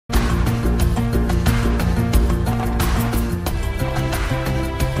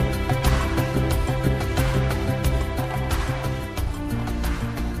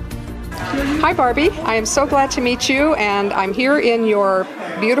Hi Barbie, I am so glad to meet you, and I'm here in your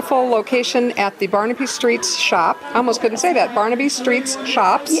beautiful location at the Barnaby Streets shop. I almost couldn't say that. Barnaby Streets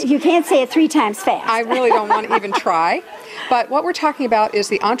Shops. You can't say it 3 times fast. I really don't want to even try. But what we're talking about is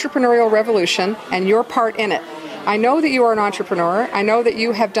the entrepreneurial revolution and your part in it. I know that you are an entrepreneur. I know that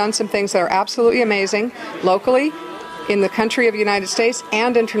you have done some things that are absolutely amazing locally, in the country of the United States,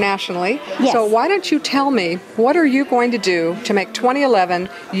 and internationally. Yes. So why don't you tell me, what are you going to do to make 2011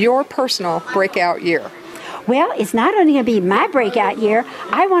 your personal breakout year? Well, it's not only going to be my breakout year,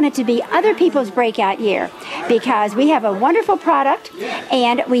 I want it to be other people's breakout year, because we have a wonderful product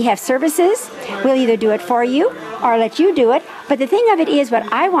and we have services. We'll either do it for you or let you do it. But the thing of it is,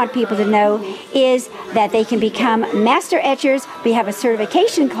 what I want people to know is that they can become master etchers. We have a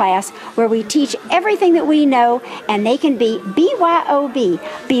certification class where we teach everything that we know, and they can be BYOB,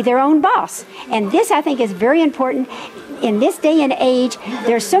 be their own boss. And this, I think, is very important. In this day and age,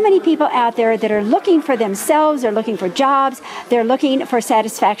 there's so many people out there that are looking for themselves, they're looking for jobs, they're looking for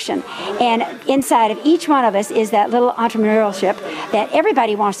satisfaction. And inside of each one of us is that little entrepreneurship that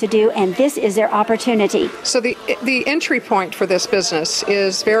everybody wants to do, and this is their opportunity. So the entry point for this business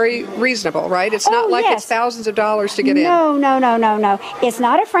is very reasonable, right? It's not like it's thousands of dollars to get in. No. It's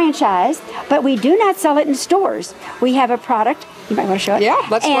not a franchise, but we do not sell it in stores. We have a product. You might want to show it. Yeah,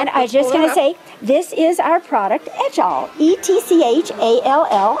 let's And I was just going to say, this is our product, Etchall,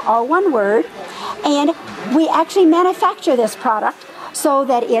 ETCHALL, all one word. And we actually manufacture this product so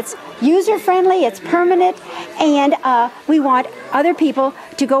that it's user-friendly, it's permanent, and we want other people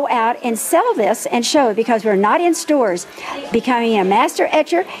to go out and sell this and show it, because we're not in stores. Becoming a master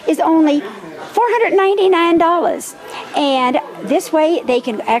etcher is only $499, and this way they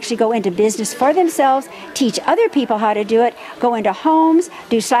can actually go into business for themselves, teach other people how to do it, go into homes,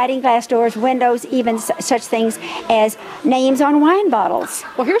 do sliding glass doors, windows, even such things as names on wine bottles.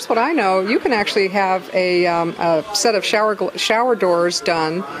 Well, here's what I know. You can actually have a set of shower doors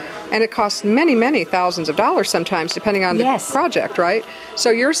done, and it costs many, many thousands of dollars sometimes, depending on the project, right? So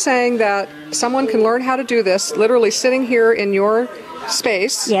you're saying that someone can learn how to do this, literally sitting here in your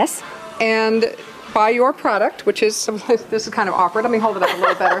space. Yes. And buy your product, which is, this is kind of awkward. Let me hold it up a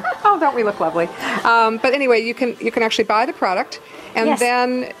little better. Oh, don't we look lovely? But anyway, you can actually buy the product, and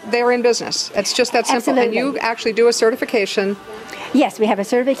then they're in business. It's just that simple. Absolutely. And you actually do a certification. Yes, we have a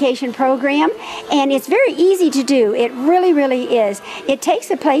certification program, and it's very easy to do. It really, really is. It takes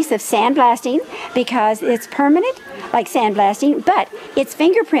the place of sandblasting because it's permanent, like sandblasting, but it's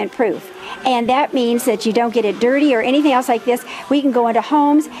fingerprint proof. And that means that you don't get it dirty or anything else like this. We can go into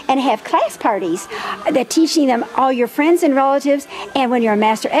homes and have class parties that teaching them all your friends and relatives. And when you're a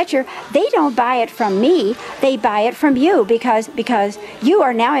master etcher, they don't buy it from me. They buy it from you because you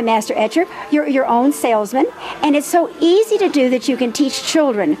are now a master etcher. You're your own salesman. And it's so easy to do that you can teach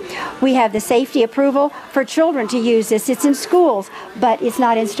children. We have the safety approval for children to use this. It's in schools, but it's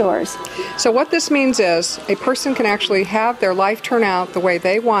not in stores. So what this means is a person can actually have their life turn out the way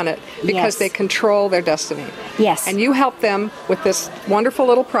they want it, because they control their destiny. Yes. And you help them with this wonderful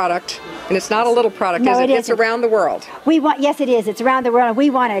little product. And it's not a little product, no, is it? It's around the world. Yes, it is. It's around the world. We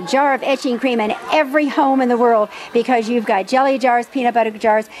want a jar of etching cream in every home in the world, because you've got jelly jars, peanut butter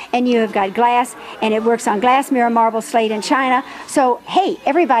jars, and you have got glass, and it works on glass, mirror, marble, slate, and china. So, hey,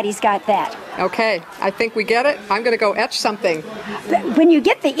 everybody's got that. Okay, I think we get it. I'm going to go etch something. When you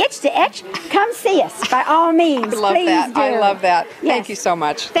get the itch to etch, come see us, by all means. I love Please that. do. I love that. Yes. Thank you so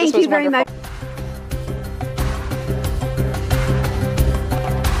much. Thank you very much.